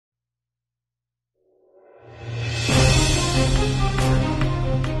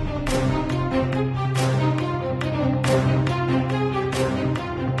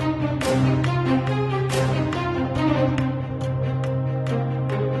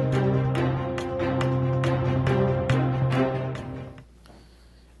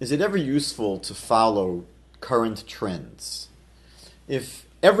Is it ever useful to follow current trends? If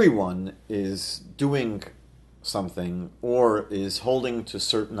everyone is doing something or is holding to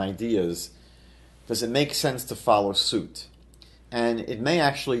certain ideas, does it make sense to follow suit? And it may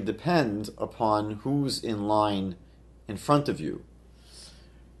actually depend upon who's in line in front of you.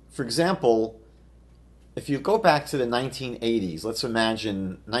 For example, if you go back to the 1980s, let's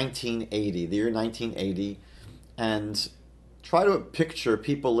imagine 1980, the year 1980, and try to picture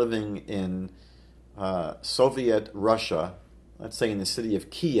people living in Soviet Russia, let's say in the city of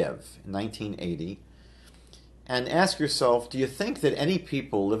Kiev in 1980, and ask yourself, do you think that any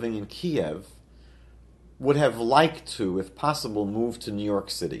people living in Kiev would have liked to, if possible, move to New York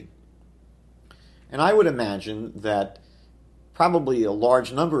City? And I would imagine that probably a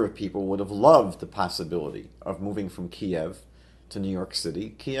large number of people would have loved the possibility of moving from Kiev to New York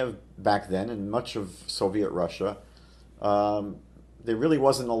City. Kiev back then, and much of Soviet Russia, there really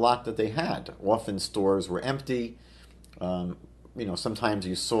wasn't a lot that they had. Often stores were empty. Sometimes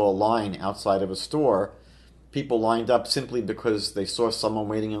you saw a line outside of a store. People lined up simply because they saw someone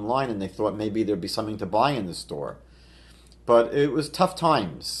waiting in line and they thought maybe there'd be something to buy in the store. But it was tough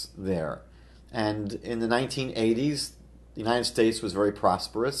times there. And in the 1980s, the United States was very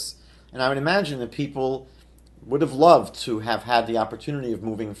prosperous. And I would imagine that people would have loved to have had the opportunity of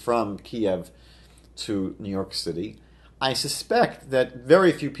moving from Kiev to New York City. I suspect that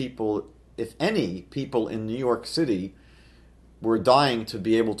very few people, if any people in New York City, were dying to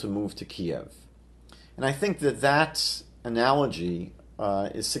be able to move to Kiev. And I think that that analogy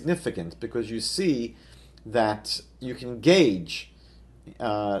is significant because you see that you can gauge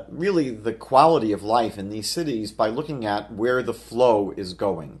really the quality of life in these cities by looking at where the flow is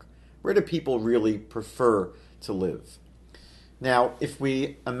going. Where do people really prefer to live? Now, if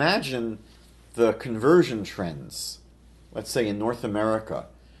we imagine the conversion trends, let's say in North America,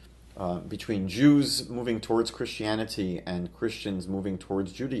 between Jews moving towards Christianity and Christians moving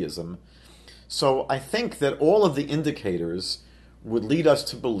towards Judaism, so I think that all of the indicators would lead us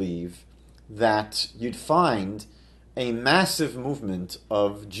to believe that you'd find a massive movement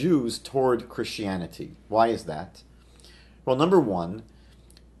of Jews toward Christianity. Why is that? Well, number one,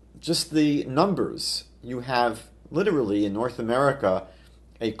 just the numbers. You have literally in North America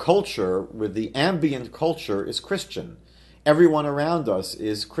a culture where the ambient culture is Christian. Everyone around us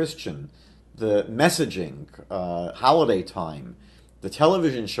is Christian. The messaging, holiday time, the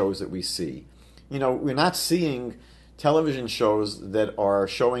television shows that we see. We're not seeing television shows that are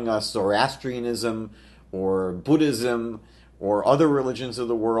showing us Zoroastrianism or Buddhism or other religions of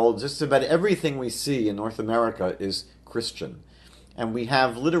the world. Just about everything we see in North America is Christian. And we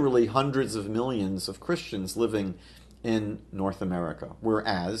have literally hundreds of millions of Christians living in North America,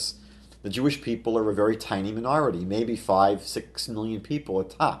 whereas the Jewish people are a very tiny minority, maybe 5-6 million people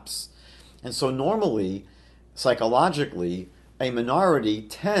at tops. And so normally, psychologically, a minority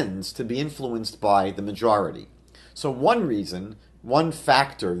tends to be influenced by the majority. So one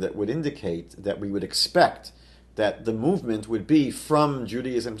factor that would indicate that we would expect that the movement would be from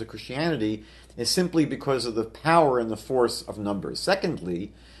Judaism to Christianity is simply because of the power and the force of numbers.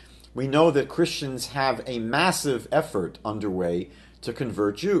 Secondly, we know that Christians have a massive effort underway to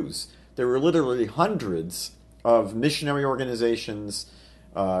convert Jews. There were literally hundreds of missionary organizations,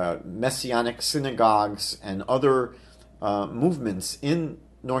 Messianic synagogues, and other movements in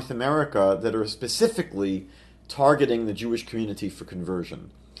North America that are specifically targeting the Jewish community for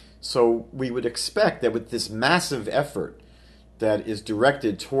conversion. So we would expect that with this massive effort that is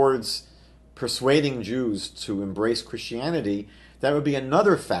directed towards persuading Jews to embrace Christianity, that would be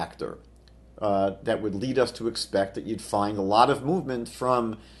another factor that would lead us to expect that you'd find a lot of movement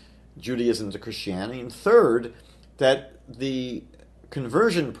from Judaism to Christianity. And third, that the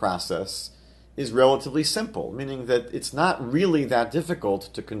conversion process is relatively simple, meaning that it's not really that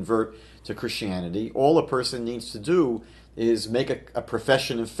difficult to convert to Christianity. All a person needs to do is make a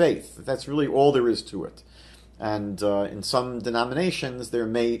profession of faith. That's really all there is to it. And in some denominations, they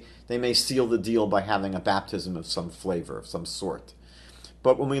may seal the deal by having a baptism of some flavor, of some sort.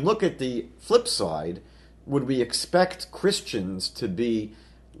 But when we look at the flip side, would we expect Christians to be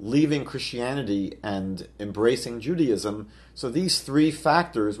leaving Christianity and embracing Judaism? So these three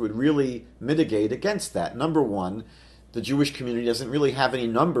factors would really mitigate against that. Number one, the Jewish community doesn't really have any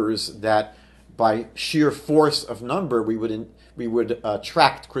numbers that by sheer force of number we would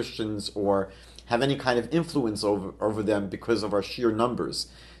attract Christians or have any kind of influence over them because of our sheer numbers.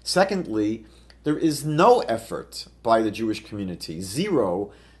 Secondly, there is no effort by the Jewish community,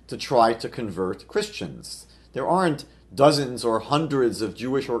 zero, to try to convert Christians. There aren't dozens or hundreds of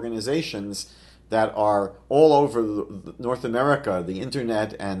Jewish organizations that are all over North America, the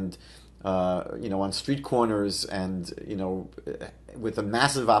internet, and on street corners, and with a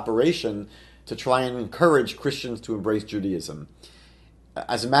massive operation to try and encourage Christians to embrace Judaism.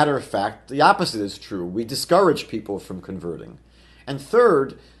 As a matter of fact, the opposite is true. We discourage people from converting. And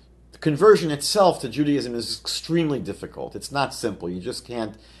third, the conversion itself to Judaism is extremely difficult. It's not simple. You just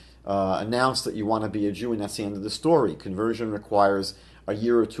can't announce that you want to be a Jew and that's the end of the story. Conversion requires a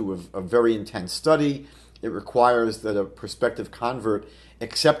year or two of very intense study. It requires that a prospective convert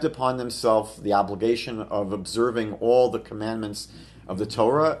accept upon themselves the obligation of observing all the commandments of the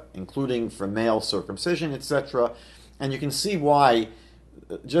Torah, including for male circumcision, etc. And you can see why,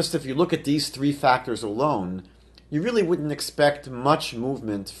 just if you look at these three factors alone, you really wouldn't expect much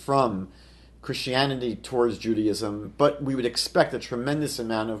movement from Christianity towards Judaism, but we would expect a tremendous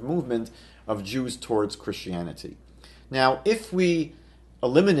amount of movement of Jews towards Christianity. Now, if we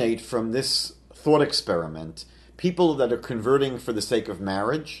eliminate from this thought experiment people that are converting for the sake of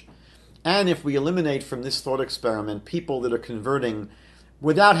marriage, and if we eliminate from this thought experiment people that are converting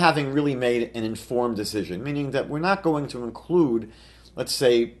without having really made an informed decision, meaning that we're not going to include, let's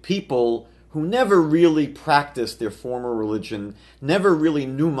say, people who never really practiced their former religion, never really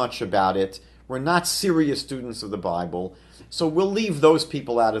knew much about it, were not serious students of the Bible, so we'll leave those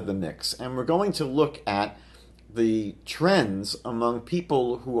people out of the mix. And we're going to look at the trends among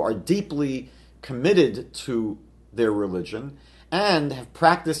people who are deeply committed to their religion and have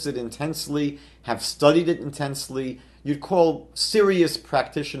practiced it intensely, have studied it intensely. You'd call serious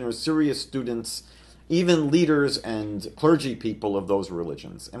practitioners, serious students, even leaders and clergy people of those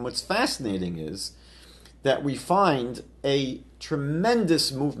religions. And what's fascinating is that we find a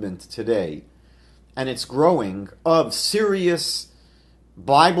tremendous movement today, and it's growing, of serious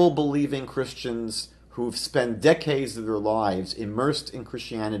Bible-believing Christians who've spent decades of their lives immersed in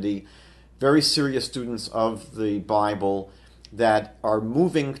Christianity, very serious students of the Bible that are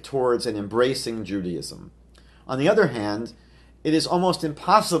moving towards and embracing Judaism. On the other hand, it is almost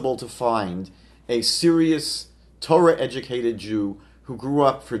impossible to find a serious Torah-educated Jew who grew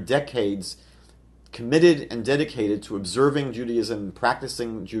up for decades committed and dedicated to observing Judaism and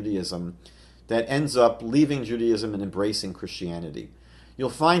practicing Judaism that ends up leaving Judaism and embracing Christianity. You'll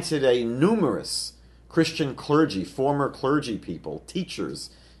find today numerous Christian clergy, former clergy people, teachers,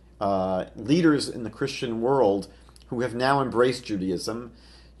 leaders in the Christian world who have now embraced Judaism.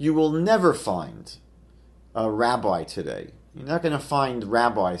 You will never find a rabbi today. You're not going to find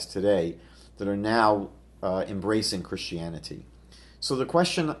rabbis today that are now embracing Christianity. So the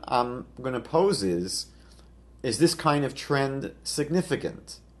question I'm going to pose is this kind of trend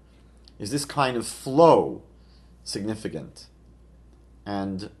significant? Is this kind of flow significant?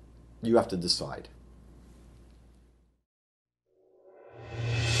 And you have to decide.